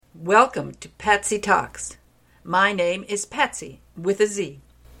Welcome to Patsy Talks. My name is Patsy, with a Z.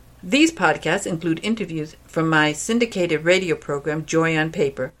 These podcasts include interviews from my syndicated radio program, Joy on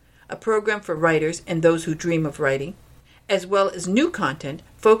Paper, a program for writers and those who dream of writing, as well as new content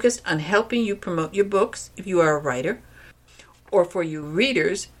focused on helping you promote your books if you are a writer, or for you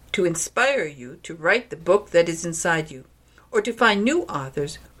readers to inspire you to write the book that is inside you, or to find new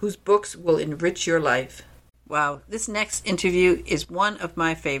authors whose books will enrich your life. Wow, this next interview is one of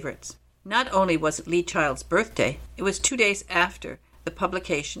my favorites. Not only was it Lee Child's birthday, it was 2 days after the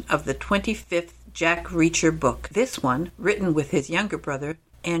publication of the 25th Jack Reacher book. This one, written with his younger brother,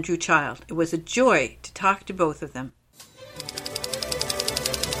 Andrew Child. It was a joy to talk to both of them.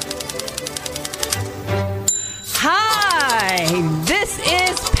 Hi, this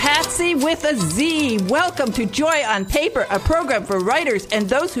is Patsy with a Z. Welcome to Joy on Paper, a program for writers and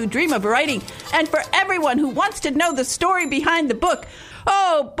those who dream of writing, and for everyone who wants to know the story behind the book.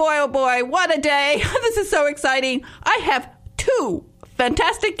 Oh boy, what a day. This is so exciting. I have two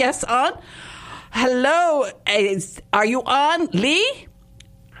fantastic guests on. Hello, are you on, Lee?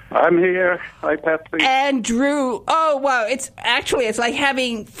 I'm here. Hi, Patsy. And Drew. Oh, wow. It's like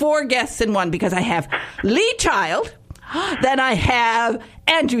having four guests in one, because I have Lee Child, then I have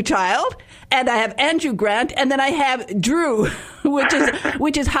Andrew Child, and I have Andrew Grant, and then I have Drew,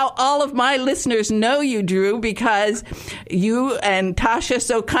 which is how all of my listeners know you, Drew, because you and Tasha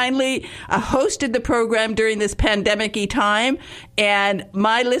so kindly hosted the program during this pandemic-y time, and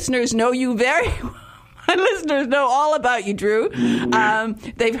my listeners know you very well. My listeners know all about you, Drew.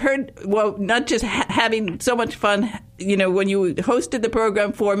 They've heard, well, not just having so much fun, when you hosted the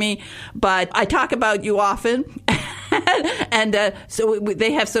program for me, but I talk about you often. And so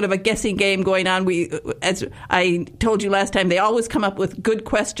they have sort of a guessing game going on. As I told you last time, they always come up with good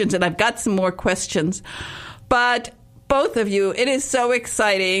questions, and I've got some more questions. But both of you, it is so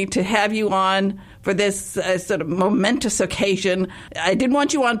exciting to have you on for this sort of momentous occasion. I didn't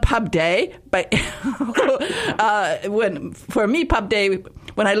want you on Pub Day, but for me, Pub Day,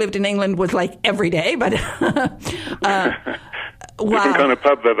 when I lived in England, was like every day. But wow. Different kind of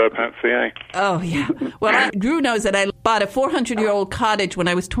pub though, Patsy, eh? Oh, yeah. Well, Drew knows that I bought a 400-year-old cottage when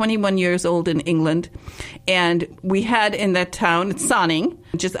I was 21 years old in England. And we had in that town, Sonning,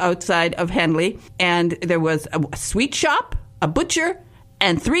 just outside of Henley, and there was a sweet shop, a butcher,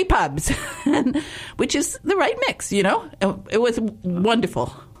 and 3 pubs, which is the right mix, It was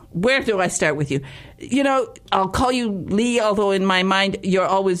wonderful. Where do I start with you? I'll call you Lee, although in my mind you're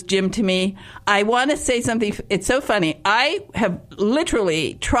always Jim to me. I want to say something. It's so funny. I have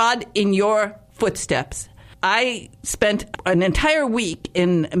literally trod in your footsteps. I spent an entire week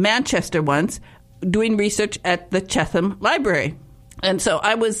in Manchester once doing research at the Chetham Library. And so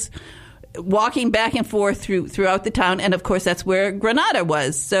I was walking back and forth throughout the town, and of course that's where Granada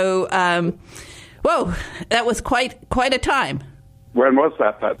was. So, whoa, that was quite a time. When was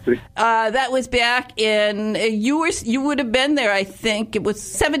that, Patsy? That was back in you would have been there. I think it was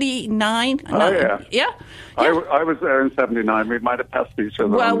 79. Oh, yeah. Yeah. I was there in 79. We might have passed each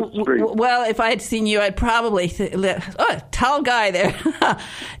other on the street. Well, if I had seen you, I'd probably tall guy there.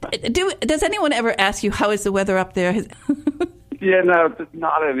 Does anyone ever ask you, how is the weather up there? Yeah, no,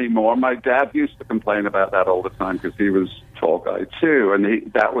 not anymore. My dad used to complain about that all the time because he was a tall guy too,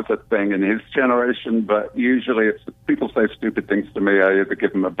 and that was a thing in his generation. But usually, if people say stupid things to me, I either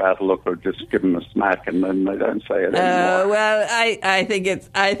give them a bad look or just give them a smack, and then they don't say it anymore. Well, I think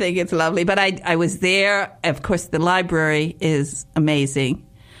it's lovely. But I was there. Of course, the library is amazing.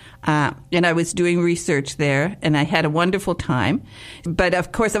 And I was doing research there, and I had a wonderful time. But,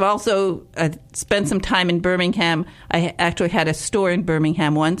 of course, I've also spent some time in Birmingham. I actually had a store in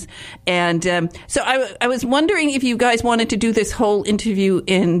Birmingham once. And so I was wondering if you guys wanted to do this whole interview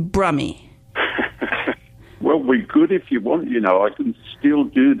in Brummie. Well, we could if you want. I can still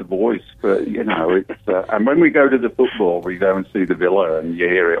do the voice, but, it's... and when we go to the football, we go and see the Villa, and you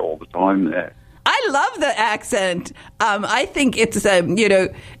hear it all the time there. I love the accent. I think it's,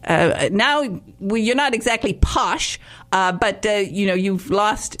 now you're not exactly posh, but, you've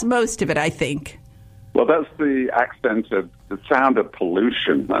lost most of it, I think. Well, that's the accent of the sound of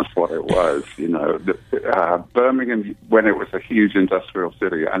pollution. That's what it was, Birmingham, when it was a huge industrial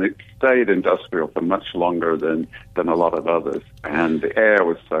city, and it stayed industrial for much longer than a lot of others. And the air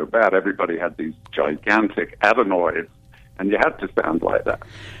was so bad. Everybody had these gigantic adenoids, and you had to sound like that.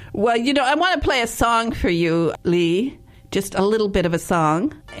 Well, I want to play a song for you, Lee. Just a little bit of a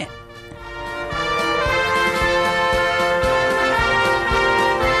song.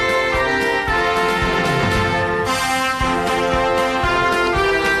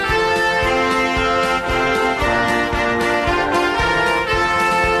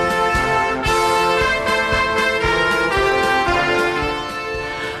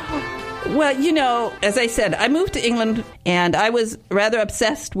 Well, as I said, I moved to England and I was rather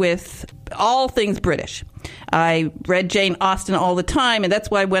obsessed with all things British. I read Jane Austen all the time, and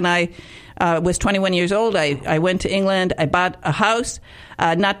that's why when I was 21 years old, I went to England. I bought a house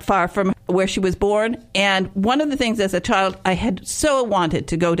not far from where she was born. And one of the things as a child, I had so wanted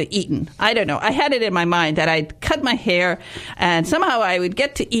to go to Eton. I don't know. I had it in my mind that I'd cut my hair and somehow I would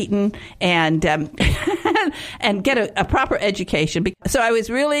get to Eton and and get a proper education. So I was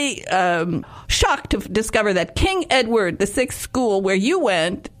really shocked to discover that King Edward VI School, where you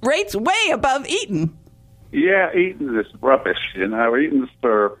went, rates way above Eton. Yeah, Eton is rubbish. Eton's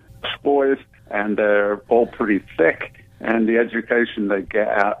for boys, and they're all pretty thick, and the education they get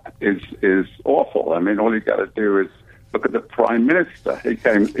out is awful. I mean, all you got to do is look at the Prime Minister. He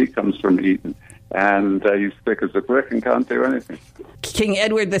comes from Eton, and he's thick as a brick and can't do anything. King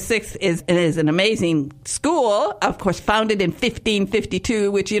Edward VI is an amazing school, of course, founded in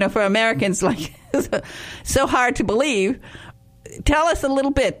 1552, which, for Americans, is so hard to believe. Tell us a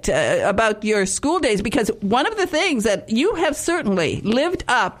little bit about your school days, because one of the things that you have certainly lived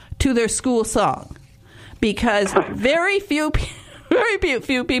up to their school song, because very few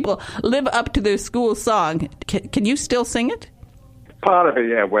people live up to their school song. Can you still sing it? Part of it,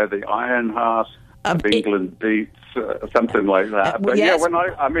 yeah, where the Iron Heart of England beats, something like that. But yes.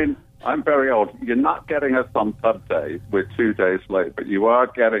 I'm very old. You're not getting us on Pub Day. We're 2 days late, but you are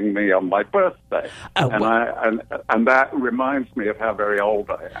getting me on my birthday. And that reminds me of how very old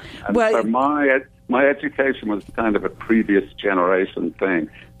I am. And so my education was kind of a previous generation thing.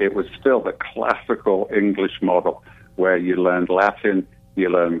 It was still the classical English model where you learned Latin, you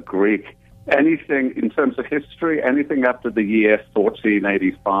learned Greek. Anything in terms of history, anything after the year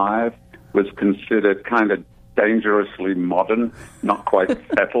 1485 was considered kind of dangerously modern, not quite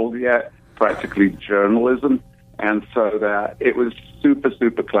settled yet, practically journalism. And so that it was super,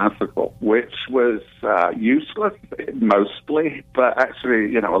 super classical, which was useless mostly, but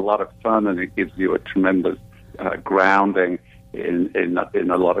actually, a lot of fun, and it gives you a tremendous grounding in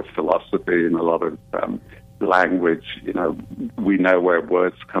a lot of philosophy, in a lot of language. We know where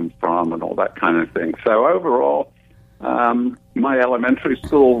words come from and all that kind of thing. So overall, my elementary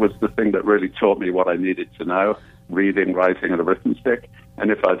school was the thing that really taught me what I needed to know, reading, writing, and arithmetic.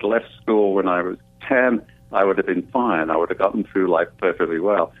 And if I'd left school when I was 10, I would have been fine. I would have gotten through life perfectly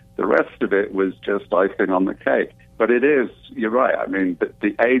well. The rest of it was just icing on the cake. But you're right. I mean,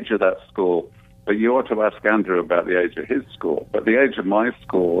 the age of that school, but you ought to ask Andrew about the age of his school. But the age of my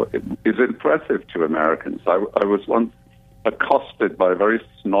school is impressive to Americans. I was once accosted by a very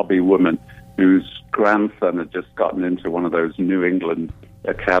snobby woman whose grandson had just gotten into one of those New England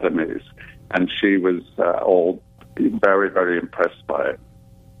academies, and she was all very, very impressed by it.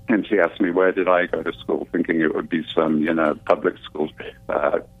 And she asked me, where did I go to school, thinking it would be some, public school,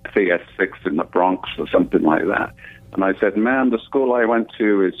 CS6 in the Bronx or something like that. And I said, ma'am, the school I went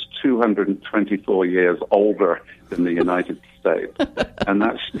to is 224 years older than the United States. And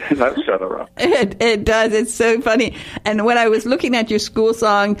that shut her up. It does. It's so funny. And when I was looking at your school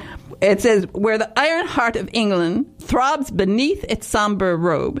song, it says, where the iron heart of England throbs beneath its somber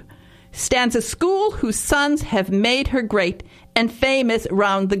robe, stands a school whose sons have made her great and famous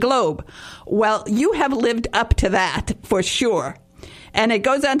round the globe. Well, you have lived up to that for sure. And it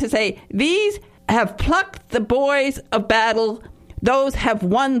goes on to say, these have plucked the boys of battle, those have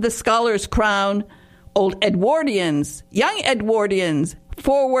won the scholar's crown, old Edwardians, young Edwardians,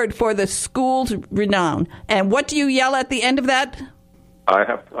 forward for the school's renown. And what do you yell at the end of that? I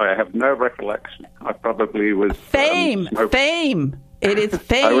have no recollection. I probably was... Fame. It is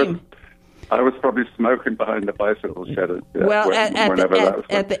fame. I was probably smoking behind the bicycle shed. Well,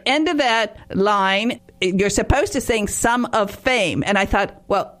 at the end of that line, you're supposed to sing some of fame. And I thought,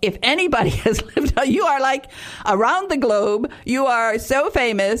 well, if anybody has lived, you are like around the globe. You are so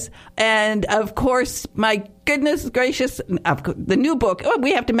famous. And of course, my goodness gracious, the new book. Oh,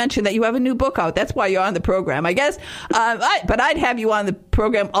 we have to mention that you have a new book out. That's why you're on the program, I guess. But I'd have you on the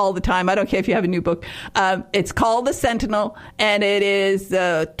program all the time. I don't care if you have a new book. It's called The Sentinel, and it is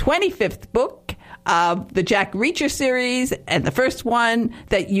the 25th book of the Jack Reacher series, and the first one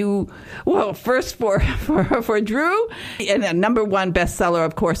that first for Drew, and a number one bestseller,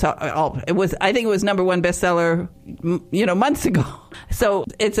 of course. I think it was number one bestseller, months ago. So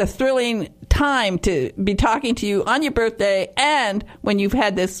it's a thrilling time to be talking to you on your birthday, and when you've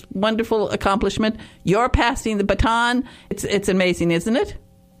had this wonderful accomplishment, you're passing the baton. It's amazing, isn't it?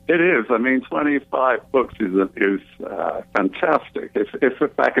 It is. I mean, 25 books is fantastic.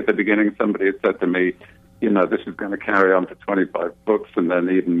 If back at the beginning somebody had said to me, this is going to carry on for 25 books and then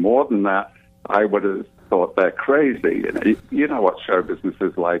even more than that, I would have thought they're crazy. You know what show business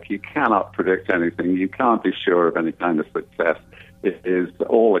is like. You cannot predict anything. You can't be sure of any kind of success. It is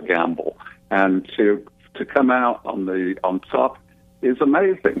all a gamble. And to come out on top is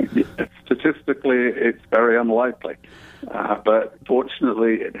amazing. Statistically, it's very unlikely. But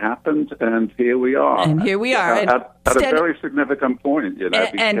fortunately, it happened, and here we are. And here we are. At a very significant point,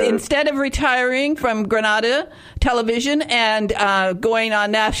 And instead of retiring from Granada Television and going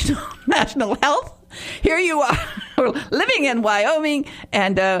on national health, here you are, living in Wyoming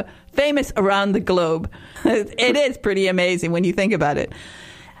and famous around the globe. It is pretty amazing when you think about it.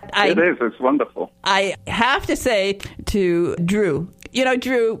 It is. It's wonderful. I have to say to Drew,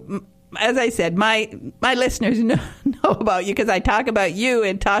 Drew, as I said, my listeners know about you because I talk about you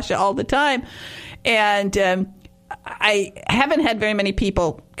and Tasha all the time. And I haven't had very many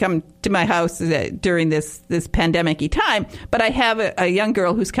people come to my house during this pandemic-y time, but I have a young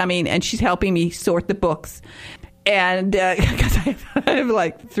girl who's coming, and she's helping me sort the books. And because I have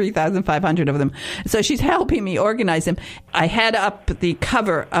like 3,500 of them. So she's helping me organize them. I had up the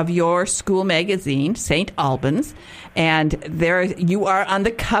cover of your school magazine, St. Albans, and there you are on the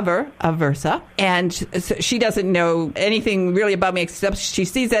cover of Versa. And she doesn't know anything really about me except she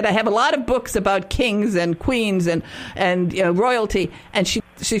sees that I have a lot of books about kings and queens and royalty. And she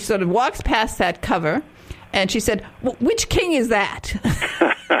sort of walks past that cover, and she said, "Which king is that?"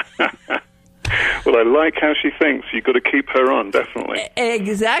 Well, I like how she thinks. You've got to keep her on, definitely.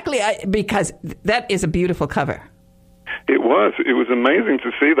 Exactly, because that is a beautiful cover. It was. It was amazing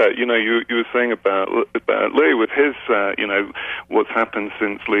to see that. You were saying about Lee with his, what's happened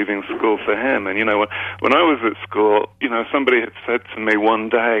since leaving school for him. And, when I was at school, somebody had said to me one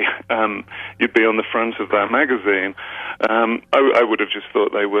day, you'd be on the front of that magazine. I would have just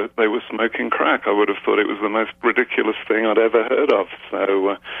thought they were smoking crack. I would have thought it was the most ridiculous thing I'd ever heard of.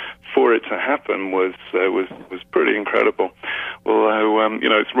 So for it to happen was pretty incredible. Although,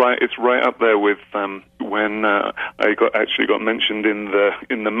 it's right up there with when I got mentioned in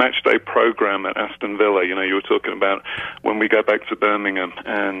the match day program at Aston Villa. You were talking about when we go back to Birmingham,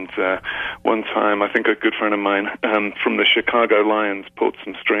 and one time I think a good friend of mine from the Chicago Lions pulled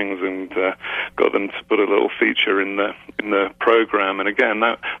some strings and got them to put a little feature in the program. And again,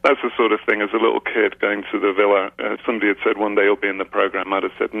 that's the sort of thing. As a little kid going to the Villa, somebody had said one day you'll be in the program. I'd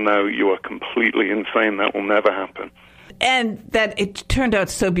have said, no, you are completely insane. That will never happen. And that it turned out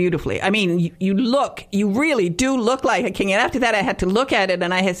so beautifully. I mean, you really do look like a king. And after that, I had to look at it,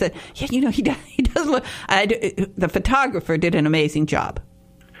 and I had said, yeah, he does look. The photographer did an amazing job.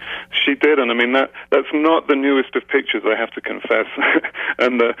 She did, and I mean that's not the newest of pictures, I have to confess.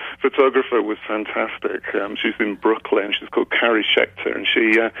 And the photographer was fantastic. She's in Brooklyn. She's called Carrie Schechter, and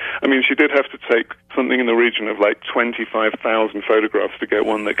she did have to take something in the region of like 25,000 photographs to get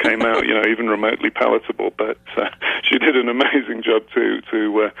one that came out, even remotely palatable. But she did an amazing job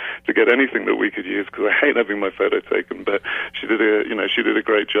to get anything that we could use, because I hate having my photo taken. But she did a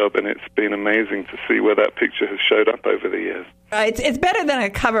great job, and it's been amazing to see where that picture has showed up over the years. It's better than a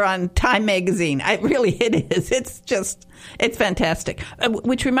cover on Time magazine. It is. It's fantastic.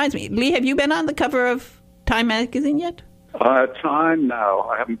 Which reminds me, Lee, have you been on the cover of Time magazine yet? Time? No,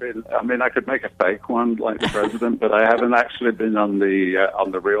 I haven't been. I mean, I could make a fake one like the president, but I haven't actually been on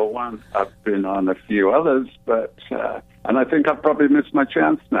the real one. I've been on a few others, but and I think I've probably missed my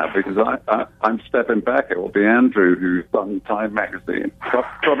chance now, because I'm stepping back. It will be Andrew who's on Time magazine,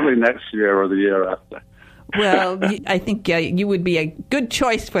 probably next year or the year after. Well, I think you would be a good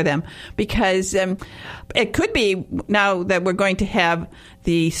choice for them, because it could be, now that we're going to have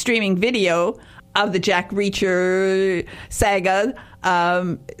the streaming video of the Jack Reacher saga.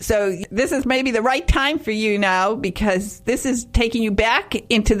 So this is maybe the right time for you now, because this is taking you back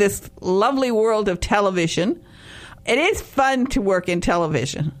into this lovely world of television. It is fun to work in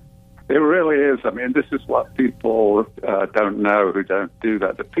television. It really is. I mean, this is what people don't know who don't do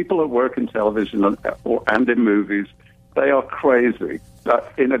that. The people that work in television and in movies, they are crazy,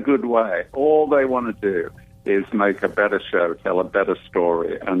 but in a good way. All they want to do is make a better show, tell a better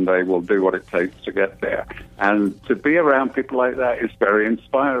story, and they will do what it takes to get there. And to be around people like that is very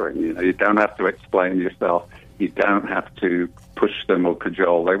inspiring. You don't have to explain yourself. You don't have to push them or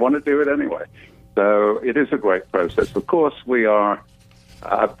cajole. They want to do it anyway. So it is a great process. Of course, we are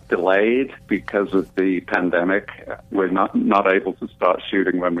delayed because of the pandemic. We're not able to start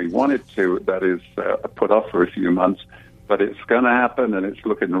shooting when we wanted to. That is put off for a few months, but it's going to happen, and it's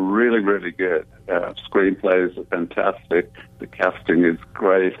looking really, really good. Screenplays are fantastic. The casting is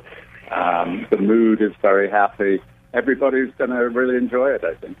great. The mood is very happy. Everybody's going to really enjoy it,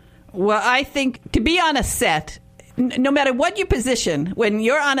 I think. Well, I think to be on a set no matter what your position, when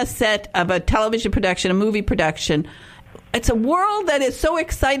you're on a set of a television production, a movie production, it's a world that is so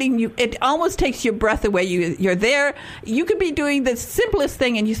exciting. It almost takes your breath away. You're there. You could be doing the simplest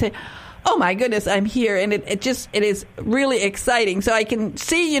thing, and you say, "Oh my goodness, I'm here!" And it is really exciting. So I can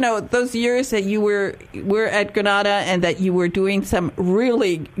see, those years that you were at Granada and that you were doing some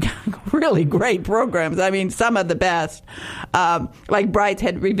really, really great programs. I mean, some of the best, like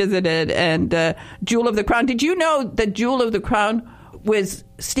Brideshead Revisited and Jewel of the Crown. Did you know that Jewel of the Crown was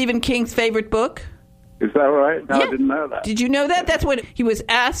Stephen King's favorite book? Is that right? No, yeah. I didn't know that. Did you know that? That's what he was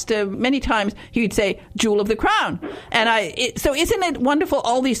asked many times. He would say, Jewel of the Crown. And so isn't it wonderful,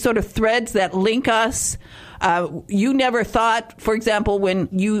 all these sort of threads that link us? You never thought, for example, when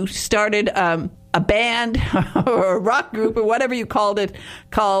you started a band or a rock group or whatever you called it,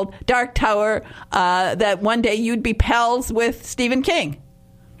 called Dark Tower, that one day you'd be pals with Stephen King.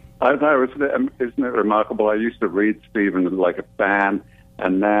 I know, isn't it remarkable? I used to read Stephen like a fan.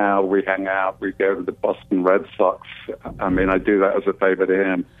 And now we hang out, we go to the Boston Red Sox. I mean, I do that as a favor to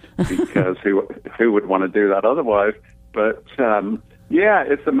him because who would want to do that otherwise? But, yeah,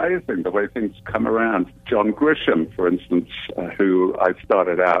 it's amazing the way things come around. John Grisham, for instance, who I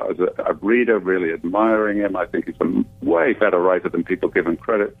started out as a reader, really admiring him. I think he's a way better writer than people give him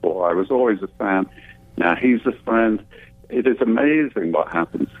credit for. I was always a fan. Now he's a friend. It is amazing what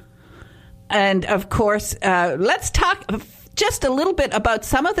happens. And, of course, let's talk just a little bit about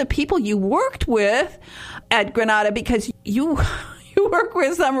some of the people you worked with at Granada, because you work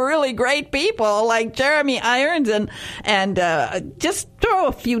with some really great people like Jeremy Irons and just throw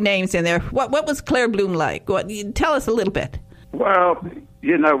a few names in there. What was Claire Bloom like? Tell us a little bit. Well,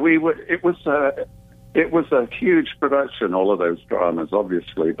 it was a huge production, all of those dramas,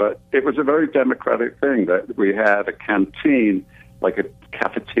 obviously, but it was a very democratic thing that we had a canteen, like a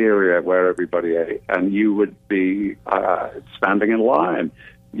cafeteria where everybody ate, and you would be standing in line.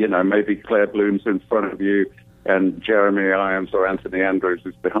 Maybe Claire Bloom's in front of you, and Jeremy Irons or Anthony Andrews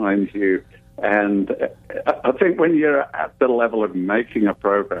is behind you. And I think when you're at the level of making a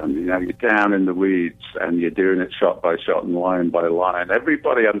program, you're down in the weeds and you're doing it shot by shot and line by line,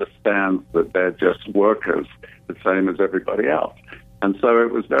 everybody understands that they're just workers, the same as everybody else. And so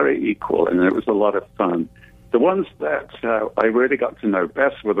it was very equal, and it was a lot of fun. The ones that I really got to know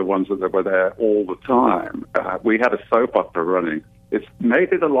best were the ones that were there all the time. We had a soap opera running. It's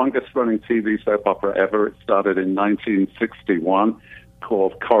maybe the longest-running TV soap opera ever. It started in 1961,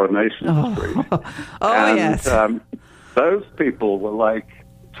 called Coronation Street. Yes. Those people were like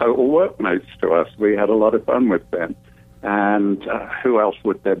total workmates to us. We had a lot of fun with them. And who else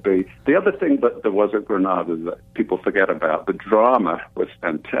would there be? The other thing that there was at Granada that people forget about, the drama was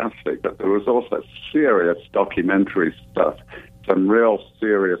fantastic, but there was also serious documentary stuff, some real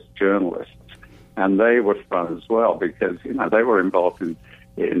serious journalists. And they were fun as well because, they were involved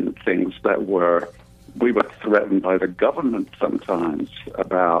in things that we were threatened by the government sometimes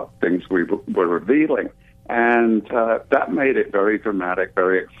about things we were revealing. And that made it very dramatic,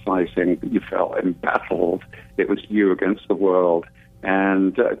 very exciting. You felt embattled. It was you against the world.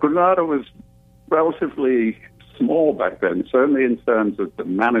 And Granada was relatively small back then, certainly in terms of the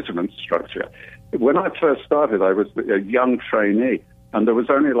management structure. When I first started, I was a young trainee, and there was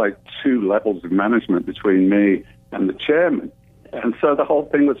only like 2 levels of management between me and the chairman. And so the whole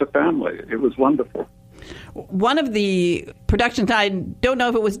thing was a family. It was wonderful. One of the productions, I don't know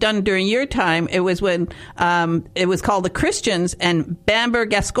if it was done during your time, it was when it was called The Christians, and Bamber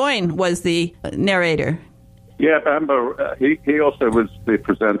Gascoigne was the narrator. Yeah, Bamber, he also was the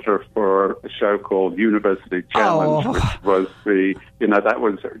presenter for a show called University Challenge, which was that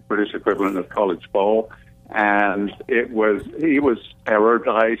was the British equivalent of College Bowl. And he was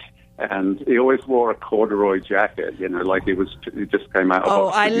erudite. And he always wore a corduroy jacket, like he just came out of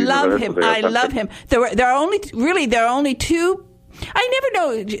Oxford I love him. I love him. There are only 2. I never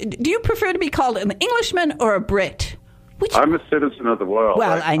know. Do you prefer to be called an Englishman or a Brit? I'm a citizen of the world.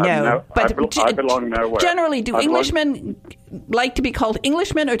 Well, I know. But I belong nowhere. Generally, do Englishmen like to be called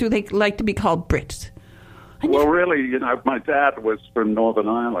Englishmen, or do they like to be called Brits? Well, really, my dad was from Northern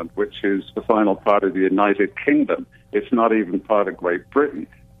Ireland, which is the final part of the United Kingdom. It's not even part of Great Britain.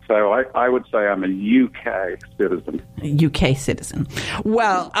 So I would say I'm a UK citizen. UK citizen.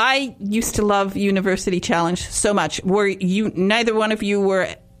 Well, I used to love University Challenge so much. Neither one of you were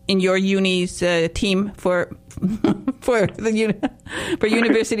in your uni's team for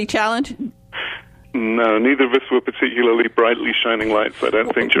University Challenge? No, neither of us were particularly brightly shining lights, I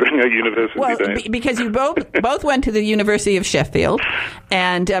don't think, during our university days. Because you both went to the University of Sheffield,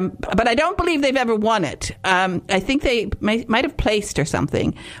 and but I don't believe they've ever won it. I think they might have placed or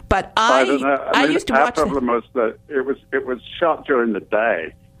something. But I don't know. I used to watch. Our problem was that it was shot during the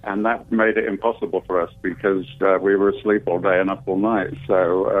day, and that made it impossible for us because we were asleep all day and up all night,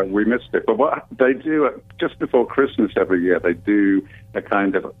 so we missed it. But what they do just before Christmas every year, they do a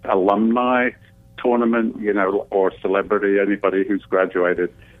kind of alumni tournament, or celebrity. Anybody who's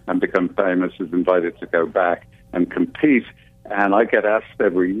graduated and become famous is invited to go back and compete. And I get asked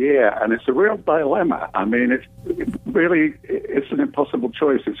every year, and it's a real dilemma. I mean, it's an impossible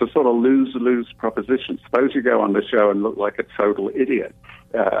choice. It's a sort of lose-lose proposition. Suppose you go on the show and look like a total idiot.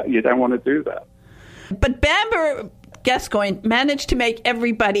 You don't want to do that. But Bamber Gascoigne managed to make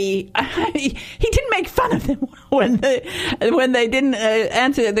everybody. He didn't make fun of them when they didn't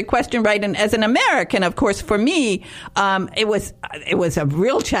answer the question right. And as an American, of course, for me, it was a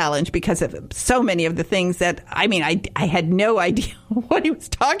real challenge because of so many of the things that I had no idea what he was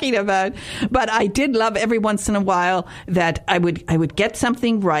talking about. But I did love every once in a while that I would get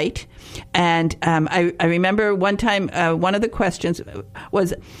something right. And I remember one time one of the questions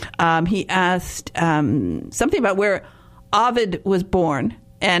was he asked something about where Ovid was born.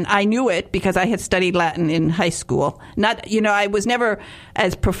 And I knew it because I had studied Latin in high school. I was never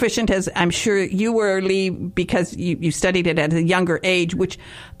as proficient as I'm sure you were, Lee, because you studied it at a younger age, which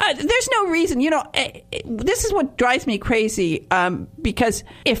there's no reason. This is what drives me crazy because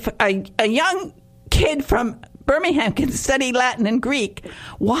if a young kid from Birmingham can study Latin and Greek,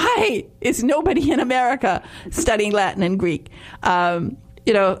 why is nobody in America studying Latin and Greek? And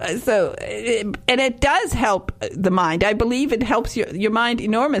it does help the mind. I believe it helps your mind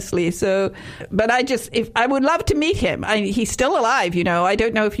enormously. So, but I would love to meet him. He's still alive, I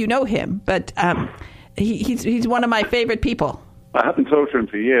don't know if you know him, but he's one of my favorite people. I haven't talked to him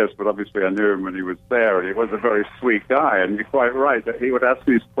for years, but obviously I knew him when he was there, and he was a very sweet guy. And you're quite right that he would ask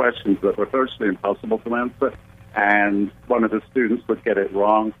these questions that were virtually impossible to answer, and one of the students would get it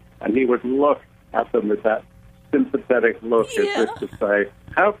wrong, and he would look at them with that sympathetic look as if to say,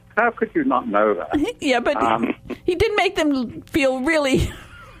 how could you not know that? Yeah, but he did make them feel really,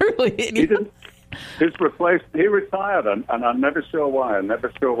 really... He didn't. He retired, and I'm never sure why. I'm never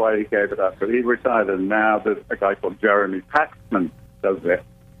sure why he gave it up, but he retired, and now there's a guy called Jeremy Paxman does it.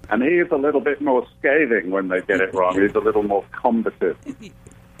 And he is a little bit more scathing when they get it wrong. He's a little more combative.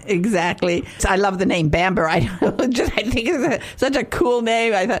 Exactly. So I love the name Bamber. I think it's such a cool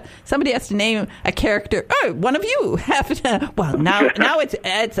name. I thought somebody has to name a character. Oh, one of you have to. Well, now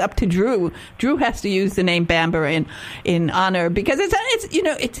it's up to Drew. Drew has to use the name Bamber in honor because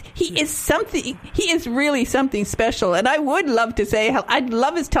he is something. He is really something special. And I would love to say I'd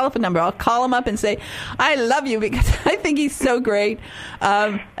love his telephone number. I'll call him up and say I love you because I think he's so great.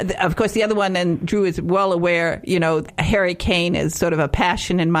 Of course, the other one, and Drew is well aware. Harry Kane is sort of a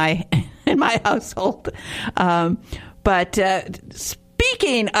passion in my household. But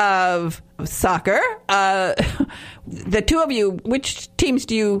speaking of soccer, the two of you, which teams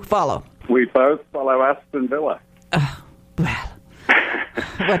do you follow? We both follow Aston Villa. Well,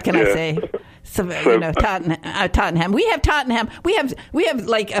 what can I say? Tottenham. We have Tottenham. We have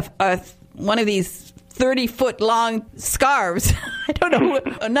like one of these 30-foot long scarves. I don't know.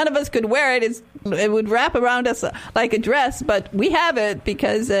 None of us could wear it. It would wrap around us like a dress, but we have it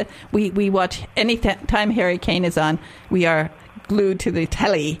because we watch any time Harry Kane is on. We are glued to the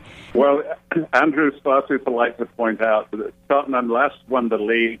telly. Well, Andrew's far too polite to point out that Tottenham last won the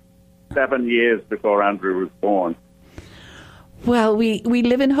league 7 years before Andrew was born. Well, we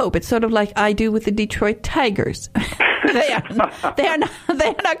live in hope. It's sort of like I do with the Detroit Tigers. They are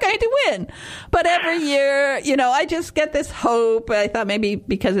not going to win. But every year, I just get this hope. I thought maybe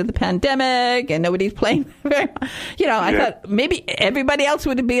because of the pandemic and nobody's playing very much, I thought maybe everybody else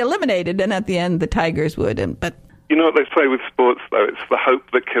would be eliminated, and at the end the Tigers would. But you know what they say with sports, though? It's the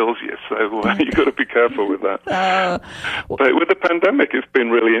hope that kills you, so you've got to be careful with that. But with the pandemic, it's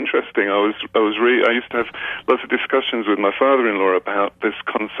been really interesting. I used to have lots of discussions with my father-in-law about this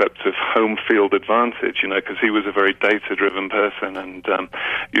concept of home field advantage, because he was a very data-driven person, and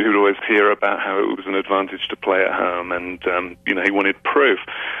you would always hear about how it was an advantage to play at home, and, he wanted proof.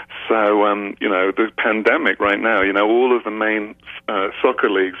 So, the pandemic right now, all of the main soccer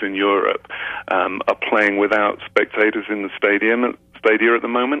leagues in Europe are playing without spectators in the stadia at the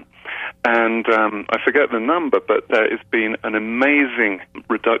moment. And I forget the number, but there has been an amazing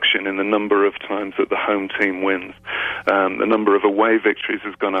reduction in the number of times that the home team wins. The number of away victories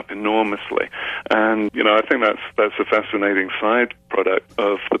has gone up enormously. And, I think that's a fascinating side product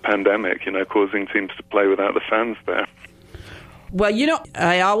of the pandemic, causing teams to play without the fans there. Well,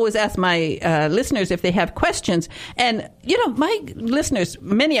 I always ask my listeners if they have questions. And, my listeners,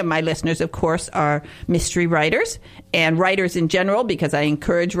 many of my listeners, of course, are mystery writers and writers in general, because I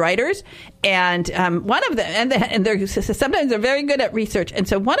encourage writers. And one of them, and sometimes they're very good at research. And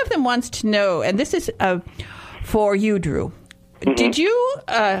so one of them wants to know, and this is for you, Drew. Mm-hmm. Did you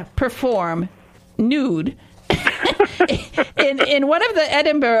perform nude in one of the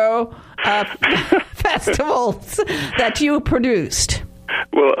Edinburgh festivals that you produced?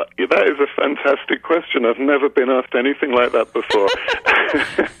 Well, that is a fantastic question. I've never been asked anything like that before.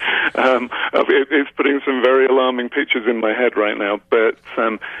 It's putting some very alarming pictures in my head right now. But,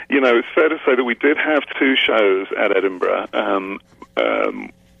 it's fair to say that we did have 2 shows at Edinburgh.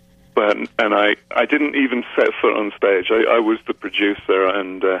 And I didn't even set foot on stage. I was the producer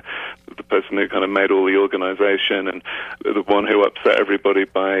and the person who kind of made all the organization, and the one who upset everybody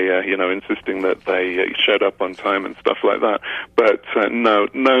by insisting that they showed up on time and stuff like that. But no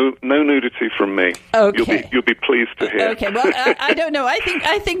nudity from me. Okay, you'll be pleased to hear. Okay, well I don't know.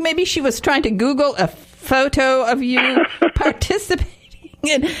 I think maybe she was trying to Google a photo of you participating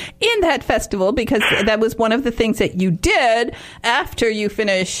in that festival, because that was one of the things that you did after you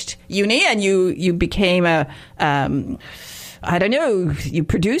finished uni, and you became you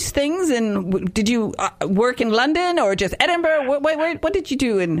produced things. And did you work in London or just Edinburgh? What did you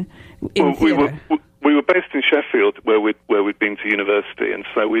do in theatre? We were based in Sheffield, where we'd been to university, and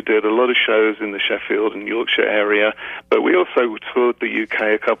so we did a lot of shows in the Sheffield and Yorkshire area. But we also toured the UK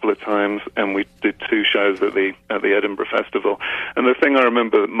a couple of times, and we did 2 shows at the Edinburgh Festival. And the thing I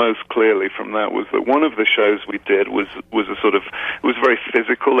remember most clearly from that was that one of the shows we did was very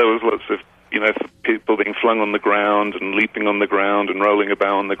physical. There was lots of people being flung on the ground and leaping on the ground and rolling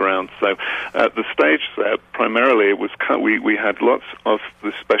about on the ground. So the stage set, primarily, it was we had lots of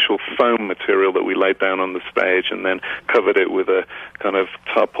the special foam material that we laid down on the stage, and then covered it with a kind of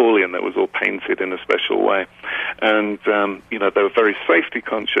tarpaulin that was all painted in a special way. And they were very safety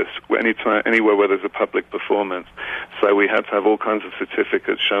conscious anywhere where there's a public performance. So we had to have all kinds of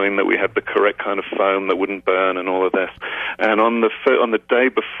certificates showing that we had the correct kind of foam that wouldn't burn and all of this. And on the day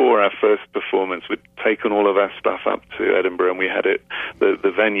before our first performance, we'd taken all of our stuff up to Edinburgh, and we had it.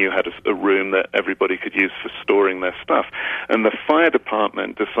 The venue had a room that everybody could use for storing their stuff. And the fire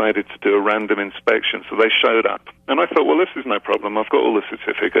department decided to do a random inspection, so they showed up. And I thought, well, this is no problem. I've got all the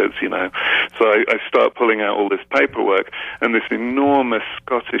certificates, So I start pulling out all this paperwork, and this enormous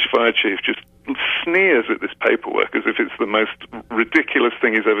Scottish fire chief just sneers at this paperwork as if it's the most ridiculous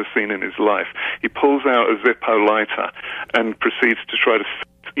thing he's ever seen in his life. He pulls out a Zippo lighter and proceeds to try to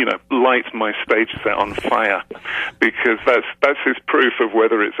light my stage set on fire, because that's his proof of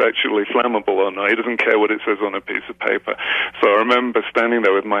whether it's actually flammable or not. He doesn't care what it says on a piece of paper. So I remember standing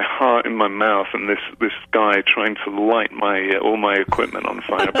there with my heart in my mouth, and this guy trying to light all my equipment on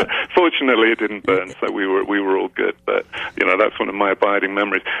fire. But fortunately, it didn't burn, so we were all good. But that's one of my abiding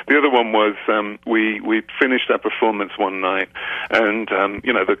memories. The other one was we finished our performance one night, and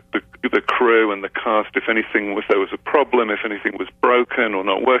the crew and the cast, if there was a problem, if anything was broken or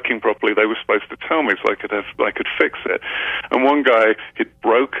not working properly, they were supposed to tell me so I could fix it. And one guy had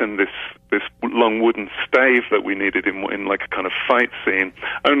broken this long wooden stave that we needed in like a kind of fight scene,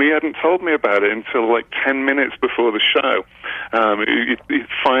 only he hadn't told me about it until like 10 minutes before the show. It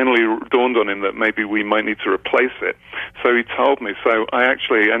finally dawned on him that maybe we might need to replace it. So he told me. So I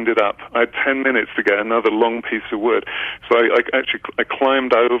actually I had 10 minutes to get another long piece of wood. So I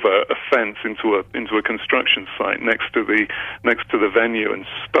climbed over a fence into a construction site next to the venue and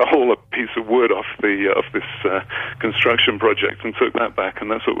stole a piece of wood off this construction project and took that back, and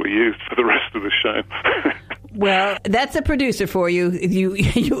that's what we used for the rest of the show. Well, that's a producer for you.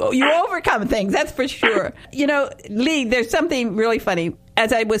 You overcome things, that's for sure. Lee, there's something really funny.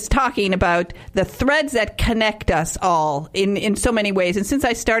 As I was talking about the threads that connect us all in so many ways, and since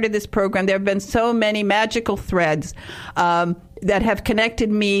I started this program, there have been so many magical threads that have connected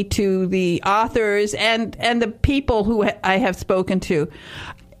me to the authors and the people who I have spoken to.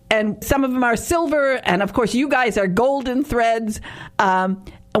 And some of them are silver, and of course you guys are golden threads.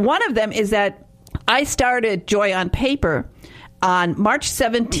 One of them is that I started Joy on Paper on March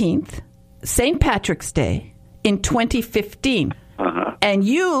 17th, St. Patrick's Day, in 2015. Uh-huh. And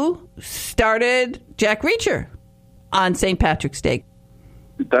you started Jack Reacher on St. Patrick's Day.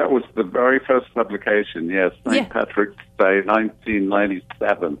 That was the very first publication, yes, St. Patrick's say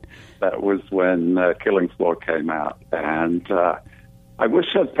 1997. That was when Killing Floor came out. And I wish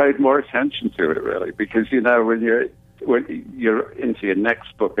I'd paid more attention to it, really, because, when you're into your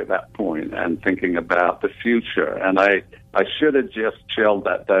next book at that point and thinking about the future, and I should have just chilled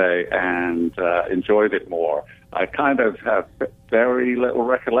that day and enjoyed it more. I kind of have very little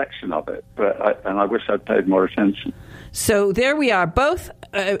recollection of it, and I wish I'd paid more attention. So there we are. Both,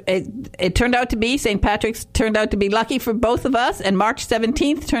 it turned out to be, St. Patrick's turned out to be lucky for both of us, and March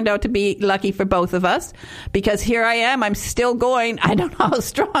 17th turned out to be lucky for both of us, because here I am, I'm still going. I don't know how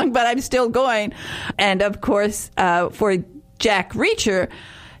strong, but I'm still going. And of course, for Jack Reacher,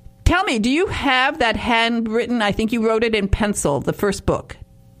 tell me, do you have that handwritten, I think you wrote it in pencil, the first book?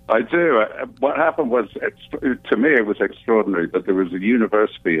 I do. What happened was, to me, it was extraordinary, but there was a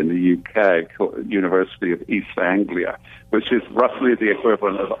university in the UK called University of East Anglia, which is roughly the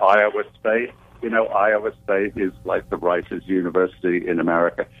equivalent of Iowa State. Iowa State is like the Writers' University in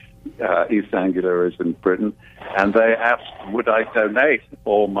America. East Anglia is in Britain. And they asked, would I donate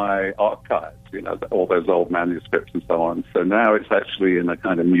all my archives, all those old manuscripts and so on. So now it's actually in a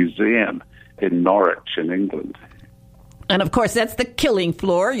kind of museum in Norwich in England. And, of course, that's The Killing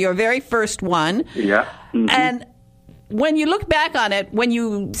Floor, your very first one. Yeah. Mm-hmm. And when you look back on it, when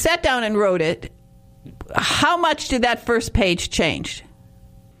you sat down and wrote it, how much did that first page change?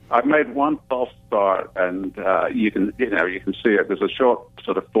 I made one false start, and you can see it. There's a short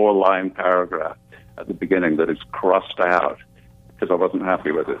sort of 4-line paragraph at the beginning that is crossed out because I wasn't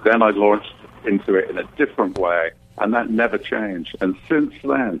happy with it. Then I launched into it in a different way, and that never changed. And since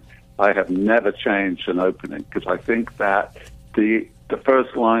then, I have never changed an opening, because I think that the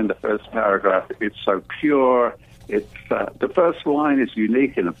first line, the first paragraph, it's so pure. It's the first line is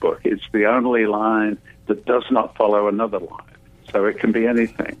unique in a book. It's the only line that does not follow another line. So it can be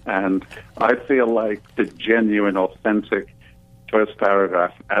anything. And I feel like the genuine, authentic first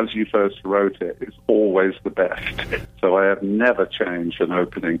paragraph, as you first wrote it, is always the best. So I have never changed an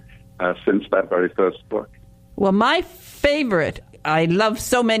opening since that very first book. Well, my favorite, I love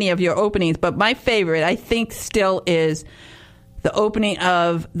so many of your openings, but my favorite, I think, still is the opening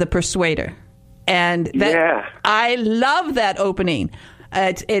of The Persuader. And I love that opening.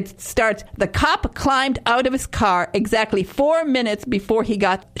 It starts, the cop climbed out of his car exactly 4 minutes before he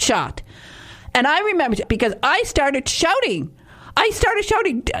got shot. And I remember, because I started shouting, sit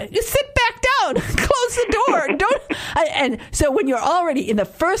back down, close the door. And so when you're already in the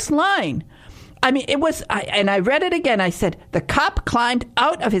first line, I mean, it was, and I read it again. I said, the cop climbed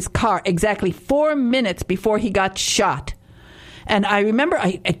out of his car exactly 4 minutes before he got shot. And I remember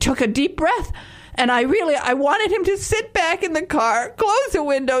I took a deep breath, and I wanted him to sit back in the car, close the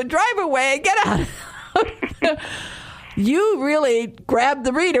window, drive away, and get out. You really grabbed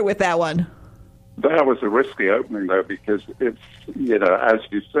the reader with that one. That was a risky opening, though, because it's, as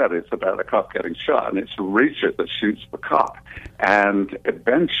you said, it's about a cop getting shot, and it's Reacher that shoots the cop. And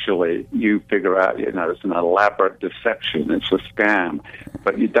eventually you figure out, it's an elaborate deception, it's a scam.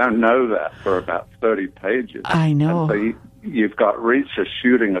 But you don't know that for about 30 pages. I know. And so you've got Reacher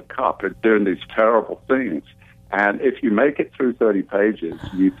shooting a cop and doing these terrible things. And if you make it through 30 pages,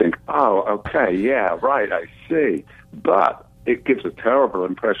 you think, oh, okay, yeah, right, I see. But it gives a terrible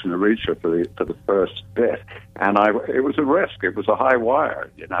impression of Reacher for the first bit, and it was a risk. It was a high wire.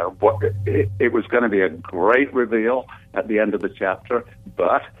 It was going to be a great reveal at the end of the chapter,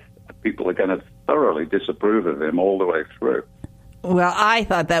 but people are going to thoroughly disapprove of him all the way through. Well, I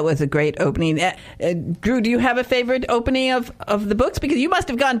thought that was a great opening. Drew, do you have a favorite opening of the books? Because you must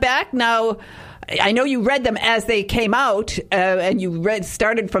have gone back now. I know you read them as they came out, and you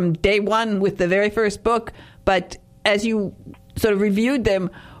started from day one with the very first book, but as you sort of reviewed them,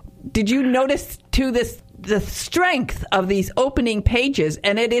 did you notice the strength of these opening pages?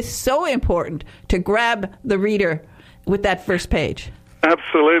 And it is so important to grab the reader with that first page.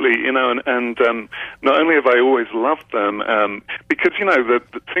 Absolutely, and not only have I always loved them, because the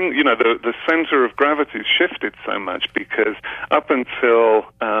thing, the center of gravity shifted so much, because up until,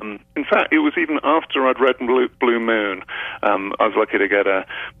 in fact, it was even after I'd read Blue Moon. I was lucky to get a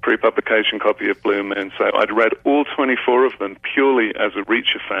pre-publication copy of Blue Moon, so I'd read all 24 of them purely as a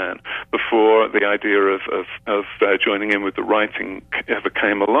Reacher fan before the idea of joining in with the writing ever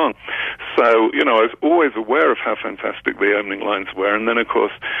came along. So, I was always aware of how fantastic the opening lines were, and then, of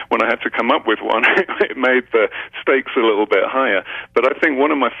course, when I had to come up with one, it made the stakes a little bit higher. But I think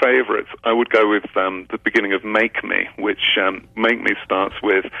one of my favorites, I would go with the beginning of Make Me, which Make Me starts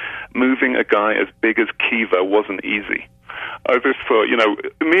with, moving a guy as big as Kiva wasn't easy. I just thought,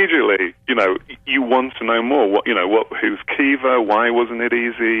 immediately, you want to know more. Who's Kiva? Why wasn't it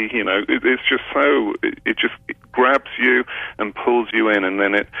easy? It's just it just grabs you and pulls you in, and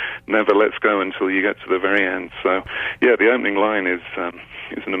then it never lets go until you get to the very end. So, yeah, the opening line is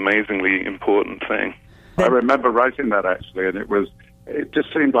an amazingly important thing. I remember writing that, actually, and it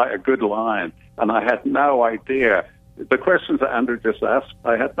just seemed like a good line, and I had no idea. The questions that Andrew just asked,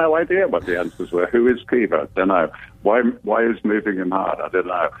 I had no idea what the answers were. Who is Kiva? I don't know. Why is moving him hard? I don't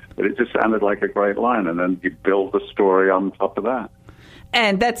know. But it just sounded like a great line, and then you build the story on top of that.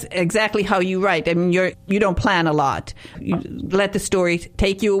 And that's exactly how you write. I mean, you don't plan a lot. You let the story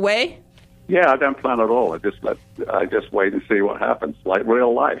take you away? Yeah, I don't plan at all. I just wait and see what happens. Like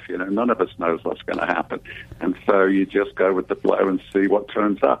real life, none of us knows what's going to happen. And so you just go with the flow and see what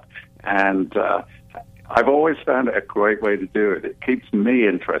turns up. And I've always found it a great way to do it. It keeps me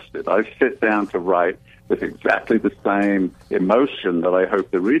interested. I sit down to write with exactly the same emotion that I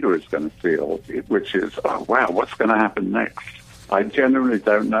hope the reader is going to feel, which is, oh, wow, what's going to happen next? I genuinely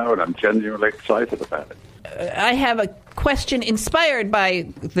don't know, and I'm genuinely excited about it. I have a question inspired by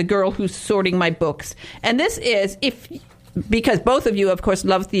the girl who's sorting my books. And this is, because both of you, of course,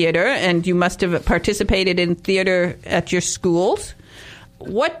 love theater, and you must have participated in theater at your schools.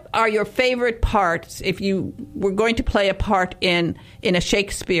 What are your favorite parts if you were going to play a part in a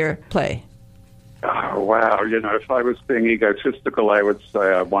Shakespeare play? Oh, wow. If I was being egotistical, I would say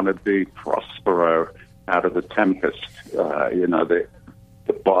I want to be Prospero out of The Tempest.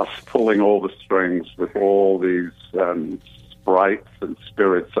 The boss pulling all the strings with all these sprites and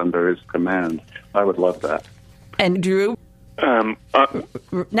spirits under his command. I would love that. And Drew?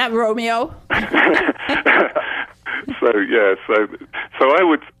 Not Romeo? So I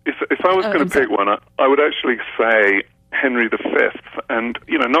would, if I was going to pick one, I would actually say Henry V, and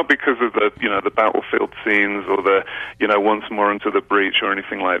not because of the battlefield scenes or the once more into the breach or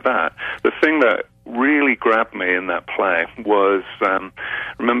anything like that. The thing that really grabbed me in that play was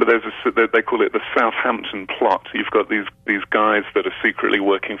remember they call it the Southampton plot. You've got these guys that are secretly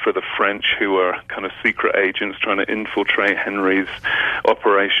working for the French who are kind of secret agents trying to infiltrate Henry's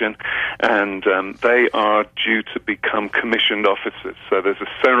operation, and they are due to become commissioned officers. So there's a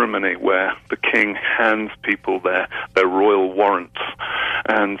ceremony where the king hands people their royal warrants,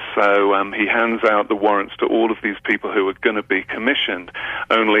 and so he hands out the warrants to all of these people who are going to be commissioned,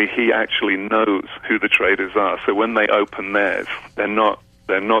 only he actually knows who the traitors are. So when they open theirs, they're not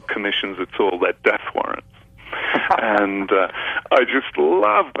commissions at all, they're death warrants. And I just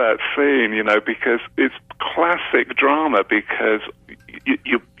love that scene, because it's classic drama, because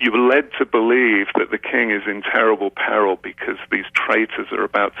you're led to believe that the king is in terrible peril because these traitors are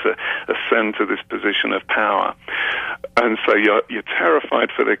about to ascend to this position of power. And so you're terrified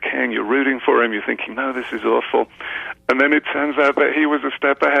for the king, you're rooting for him, you're thinking, no, this is awful. And then it turns out that he was a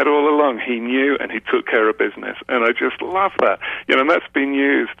step ahead all along. He knew and he took care of business. And I just love that. And that's been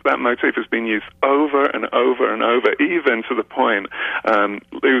used, that motif has been used over and over and over, even to the point,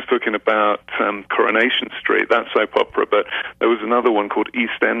 he was talking about Coronation Street, that soap opera, but there was another one called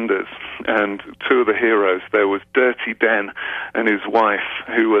EastEnders, and two of the heroes, there was Dirty Den and his wife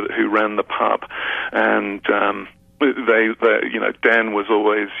who ran the pub, and Dan was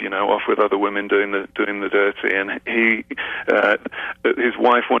always, off with other women doing the dirty, and his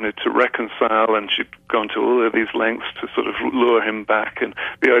wife wanted to reconcile, and she'd gone to all of these lengths to sort of lure him back. And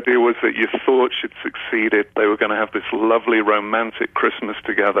the idea was that you thought she'd succeeded; they were going to have this lovely romantic Christmas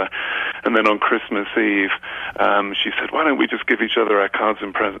together, and then on Christmas Eve, she said, "Why don't we just give each other our cards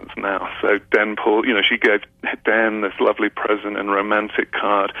and presents now?" So she gave Dan this lovely present and romantic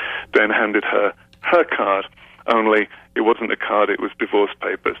card. Dan handed her card. Only it wasn't a card, it was divorce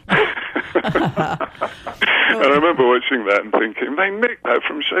papers. And I remember watching that and thinking, they nicked that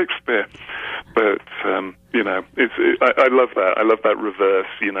from Shakespeare. But, I love that. I love that reverse,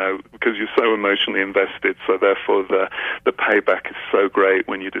 because you're so emotionally invested, so therefore the payback is so great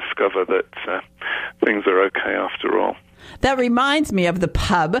when you discover that things are okay after all. That reminds me of the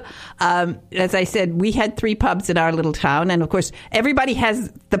pub. As I said, we had 3 pubs in our little town, and of course, everybody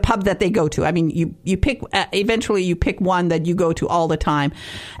has the pub that they go to. I mean, you pick. Eventually, you pick one that you go to all the time.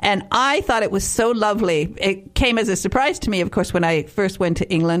 And I thought it was so lovely. It came as a surprise to me, of course, when I first went to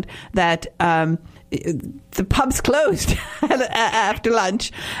England, that the pubs closed after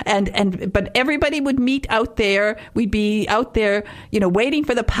lunch, but everybody would meet out there. We'd be out there, waiting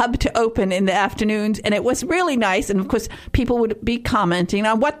for the pub to open in the afternoons, and it was really nice. And of course, people would be commenting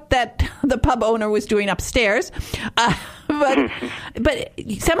on what the pub owner was doing upstairs, but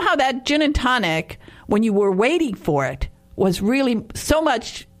somehow that gin and tonic, when you were waiting for it, was really so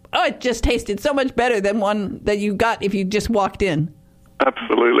much it just tasted so much better than one that you got if you just walked in.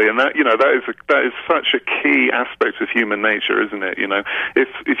 Absolutely, and that is such a key aspect of human nature, isn't it?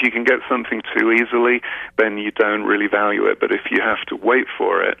 If you can get something too easily, then you don't really value it. But if you have to wait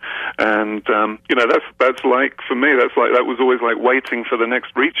for it, and that's like, for me, that was always like waiting for the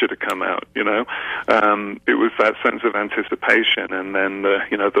next Reacher to come out. It was that sense of anticipation, and then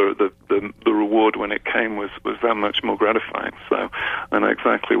the reward when it came was that much more gratifying. So I know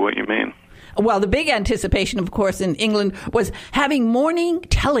exactly what you mean. Well, the big anticipation, of course, in England was having morning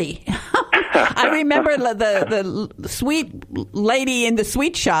telly. I remember the sweet lady in the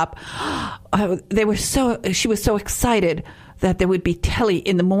sweet shop. She was so excited that there would be telly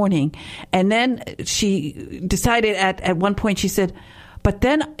in the morning. And then she decided at one point, she said, but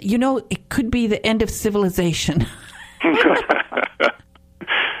then, it could be the end of civilization.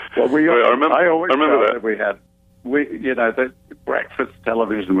 Well, I always remember that we had. The breakfast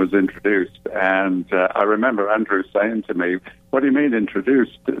television was introduced, and I remember Andrew saying to me, "What do you mean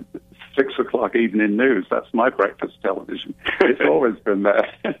introduced? 6 o'clock evening news. That's my breakfast television. It's always been there."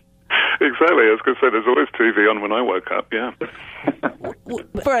 Exactly. I was going to say, there's always TV on when I woke up. Yeah.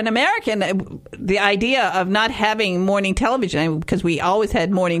 For an American, the idea of not having morning television, because we always had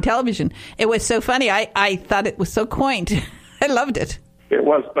morning television, it was so funny. I thought it was so quaint. I loved it. It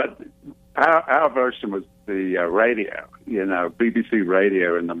was, but our version was the radio. BBC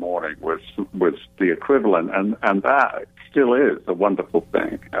radio in the morning was the equivalent, and that still is a wonderful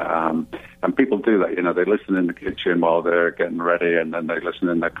thing. And people do that. They listen in the kitchen while they're getting ready, and then they listen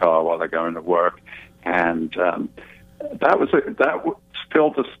in their car while they're going to work. And that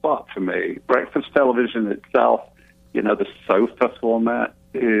filled the spot for me. Breakfast television itself, the sofa format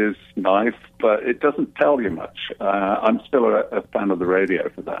is nice, but it doesn't tell you much. I'm still a fan of the radio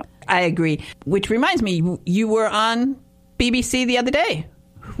for that. I agree. Which reminds me, you were on BBC the other day.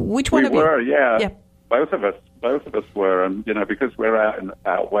 Which one of you? We were, yeah. Both of us were, and because we're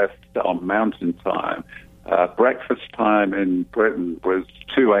out west on mountain time, breakfast time in Britain was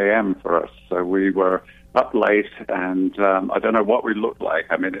 2 a.m. for us, so we were up late, and I don't know what we looked like.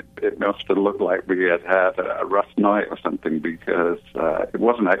 I mean, it must have looked like we had a rough night or something, because it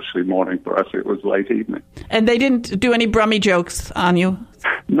wasn't actually morning for us, it was late evening. And they didn't do any Brummie jokes on you?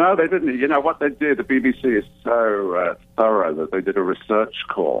 No, they didn't. What they did, the BBC is so thorough that they did a research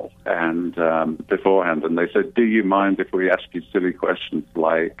call and beforehand, and they said, do you mind if we ask you silly questions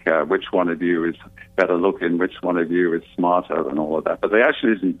like which one of you is better looking, which one of you is smarter, and all of that. But they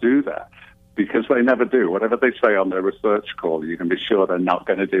actually didn't do that, because they never do. Whatever they say on their research call, you can be sure they're not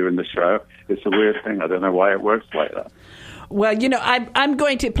going to do in the show. It's a weird thing. I don't know why it works like that. Well, I'm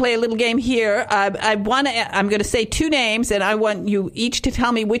going to play a little game here. I'm going to say two names, and I want you each to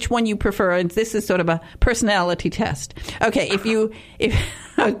tell me which one you prefer. And this is sort of a personality test. Okay, if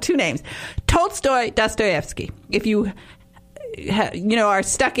two names, Tolstoy, Dostoevsky. If you are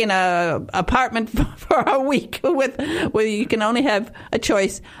stuck in a apartment for a week where you can only have a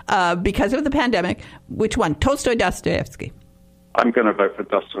choice because of the pandemic, which one? Tolstoy, Dostoevsky? I'm going to vote for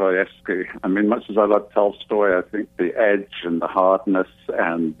Dostoevsky. I mean, much as I love Tolstoy, I think the edge and the hardness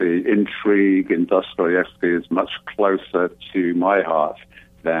and the intrigue in Dostoevsky is much closer to my heart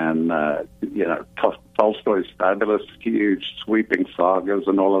than, Tolstoy's fabulous, huge, sweeping sagas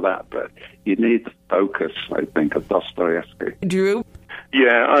and all of that, but you need the focus, I think, of Dostoevsky. Drew?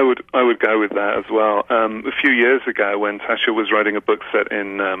 Yeah, I would go with that as well. A few years ago, when Tasha was writing a book set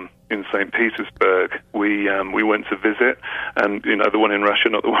in St. Petersburg, we went to visit, and the one in Russia,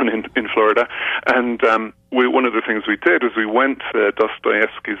 not the one in Florida. And one of the things we did was we went to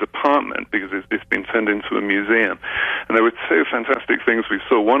Dostoevsky's apartment, because it's been turned into a museum. And there were two fantastic things we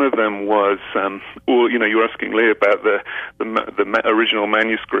saw. One of them was, you were asking Lee about the original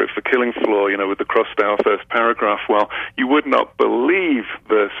manuscript for Killing Floor, with the crossed out first paragraph. Well, you would not believe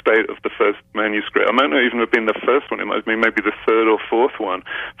the state of the first manuscript. It might not even have been the first one. It might have been maybe the third or fourth one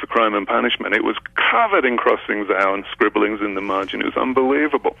for Crime and Punishment. It was covered in crossings out and scribblings in the margin. It was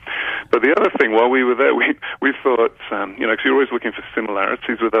unbelievable. But the other thing, while we were there, we thought, because you're always looking for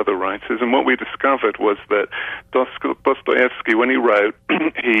similarities with other writers, and what we discovered was that Dostoevsky, when he wrote,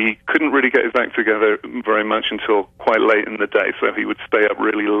 he couldn't really get his act together very much until quite late in the day, so he would stay up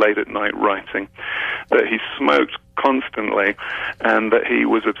really late at night writing, that he smoked constantly, and that he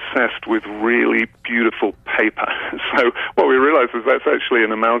was obsessed with really beautiful paper. So what we realized was that's actually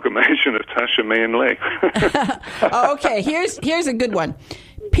an amalgamation of Tasha, me, and Lee. Okay, here's a good one.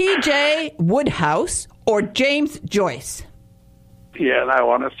 P.J. Wodehouse or James Joyce? Yeah, no,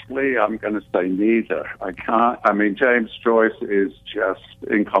 honestly, I'm going to say neither. I can't. I mean, James Joyce is just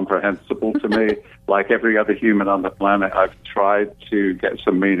incomprehensible to me. Like every other human on the planet, I've tried to get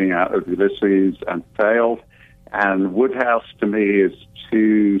some meaning out of Ulysses and failed. And Woodhouse, to me, is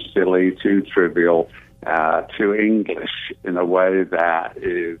too silly, too trivial, too English in a way that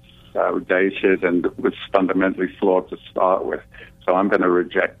is dated and was fundamentally flawed to start with. So I'm going to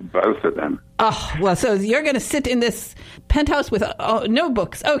reject both of them. Oh, well, so you're going to sit in this penthouse with no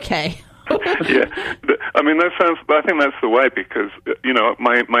books. Okay. Yeah. I mean, I think that's the way, because, you know,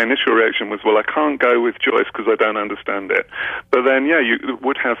 my initial reaction was, well, I can't go with Joyce because I don't understand it. But then, yeah,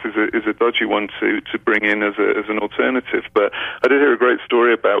 Woodhouse is a dodgy one to bring in as an alternative. But I did hear a great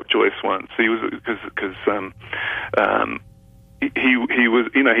story about Joyce once. He was, because he was,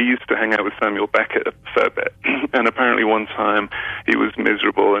 you know, he used to hang out with Samuel Beckett a fair bit, and apparently one time he was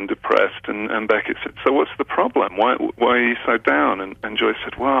miserable and depressed, and Beckett said, "So what's the problem? Why are you so down?" And Joyce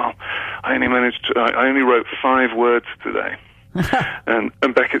said, "Well, I only wrote 5 words today," and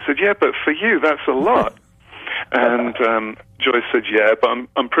Beckett said, "Yeah, but for you that's a lot." And Joyce said, "Yeah, but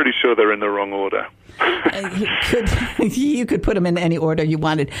I'm pretty sure they're in the wrong order." You could put them in any order you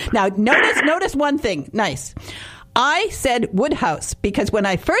wanted. Now, notice one thing. Nice. I said Woodhouse because when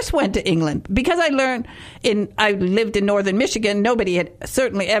I first went to England, because I lived in northern Michigan, nobody had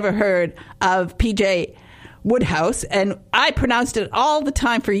certainly ever heard of P.J. Woodhouse, and I pronounced it all the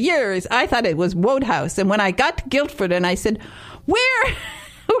time for years. I thought it was Wodehouse, and when I got to Guildford, and I said, "Where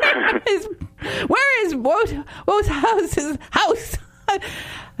is Wodehouse's house?"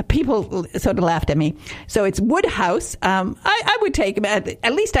 People sort of laughed at me. So it's Woodhouse. I would take him.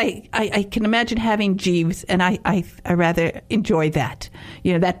 At least I can imagine having Jeeves, and I rather enjoy that.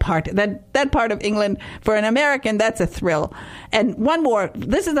 You know, that part of England for an American, that's a thrill. And one more.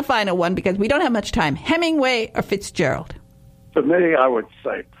 This is the final one because we don't have much time. Hemingway or Fitzgerald? For me, I would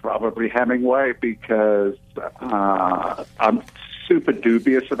say probably Hemingway because I'm super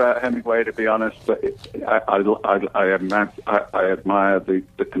dubious about Hemingway, to be honest. But I admire the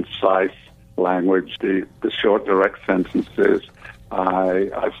concise language, the short, direct sentences.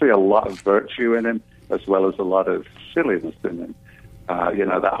 I see a lot of virtue in him, as well as a lot of silliness in him. You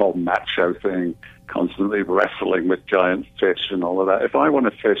know, that whole macho thing, constantly wrestling with giant fish and all of that. If I want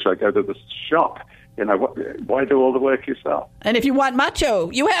to fish, I go to the shop. You know, why do all the work yourself? And if you want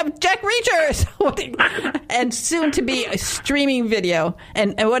macho, you have Jack Reachers, and soon to be a streaming video.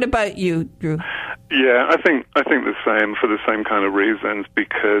 And what about you, Drew? Yeah, I think the same, for the same kind of reasons,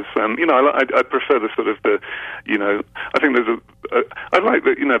 because you know, I prefer the sort of you know, I think there's I like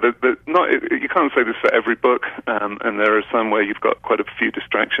that, you know, you can't say this for every book, and there are some where you've got quite a few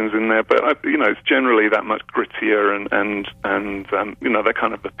distractions in there, but you know, it's generally that much grittier and you know, that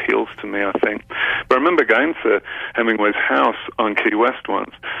kind of appeals to me, I think. But I remember going to Hemingway's house on Key West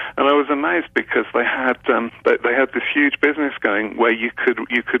once, and I was amazed because they had this huge business going where you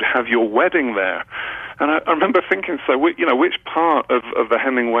could have your wedding there. And I remember thinking, so you know, which part of the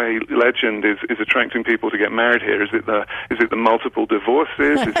Hemingway legend is attracting people to get married here? Is it the multiple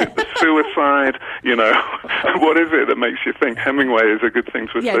divorces? Is it the suicide? You know, what is it that makes you think Hemingway is a good thing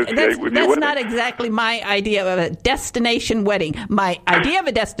to associate with your wedding? That's not exactly my idea of a destination wedding. My idea of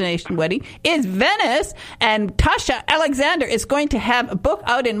a destination wedding is Venice, and Tasha Alexander is going to have a book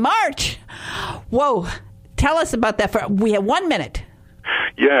out in March. Whoa. Tell us about that. We have 1 minute.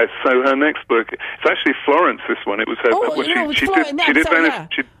 Yeah, so her next book, it's actually Florence, this one. It was her.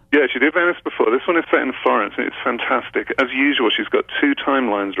 She did Venice before. This one is set in Florence, and it's fantastic. As usual, she's got 2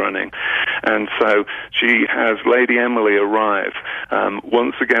 timelines running. And so she has Lady Emily arrive,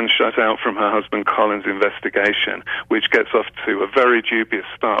 once again shut out from her husband Colin's investigation, which gets off to a very dubious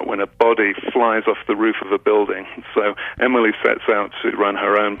start when a body flies off the roof of a building. So Emily sets out to run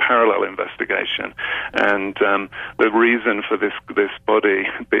her own parallel investigation. And the reason for this body,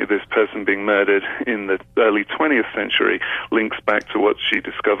 this person being murdered in the early 20th century, links back to what she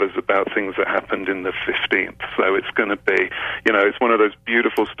discovered about things that happened in the 15th. So it's going to be, you know, it's one of those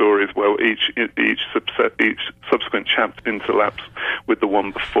beautiful stories where each subsequent chapter interlaps with the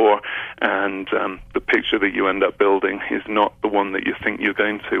one before, and the picture that you end up building is not the one that you think you're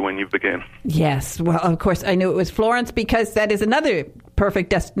going to when you begin. Yes, well, of course, I knew it was Florence because that is another perfect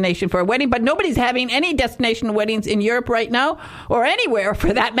destination for a wedding, but nobody's having any destination weddings in Europe right now, or anywhere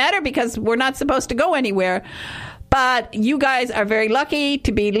for that matter, because we're not supposed to go anywhere. But you guys are very lucky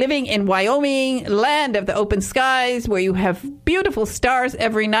to be living in Wyoming, land of the open skies, where you have beautiful stars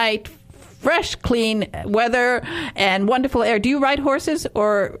every night, fresh, clean weather, and wonderful air. Do you ride horses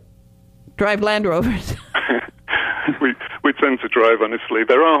or drive Land Rovers? we tend to drive, honestly.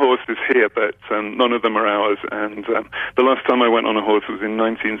 There are horses here, but none of them are ours. And the last time I went on a horse was in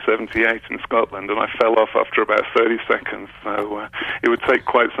 1978 in Scotland, and I fell off after about 30 seconds. So it would take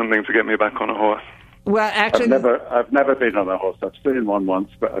quite something to get me back on a horse. Well, actually, I've never been on a horse. I've seen one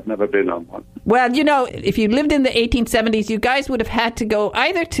once, but I've never been on one. Well, you know, if you lived in the 1870s, you guys would have had to go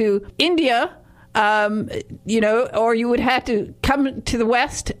either to India, or you would have to come to the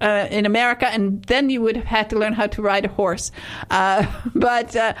West in America, and then you would have had to learn how to ride a horse.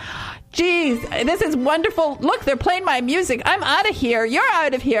 Geez, this is wonderful. Look, they're playing my music. I'm out of here. You're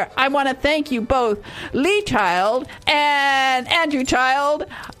out of here. I want to thank you both, Lee Child and Andrew Child.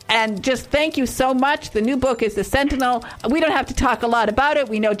 And just thank you so much. The new book is The Sentinel. We don't have to talk a lot about it.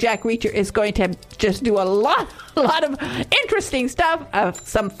 We know Jack Reacher is going to just do a lot of interesting stuff,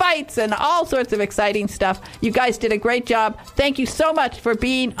 some fights and all sorts of exciting stuff. You guys did a great job. Thank you so much for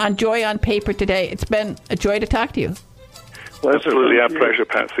being on Joy on Paper today. It's been a joy to talk to you. Absolutely our pleasure,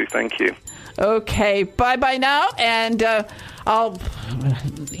 Patsy. Thank you. Okay, bye-bye now. And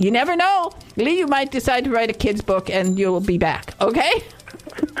you never know. Lee, you might decide to write a kid's book and you'll be back, okay?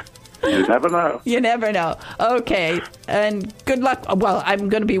 You never know. You never know. Okay, and good luck. Well, I'm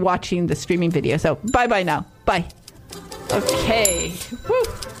going to be watching the streaming video, so bye-bye now. Bye. Okay. Whew.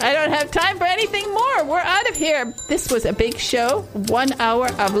 I don't have time for anything more. We're out of here. This was a big show. 1 hour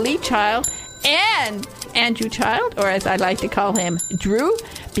of Lee Child and Andrew Child, or as I like to call him, Drew,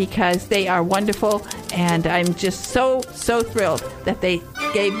 because they are wonderful, and I'm just so thrilled that they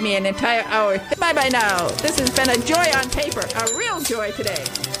gave me an entire hour. Bye-bye now. This has been a Joy on Paper, a real joy today.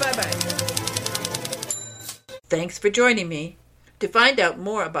 Bye-bye. Thanks for joining me. To find out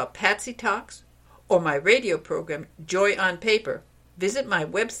more about Patsy Talks or my radio program, Joy on Paper, visit my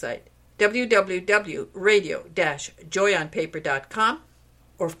website, www.radio-joyonpaper.com,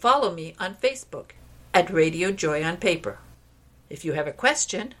 or follow me on Facebook at Radio Joy on Paper. If you have a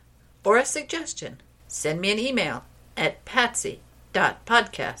question or a suggestion, send me an email at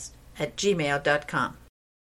patsy.podcast@gmail.com.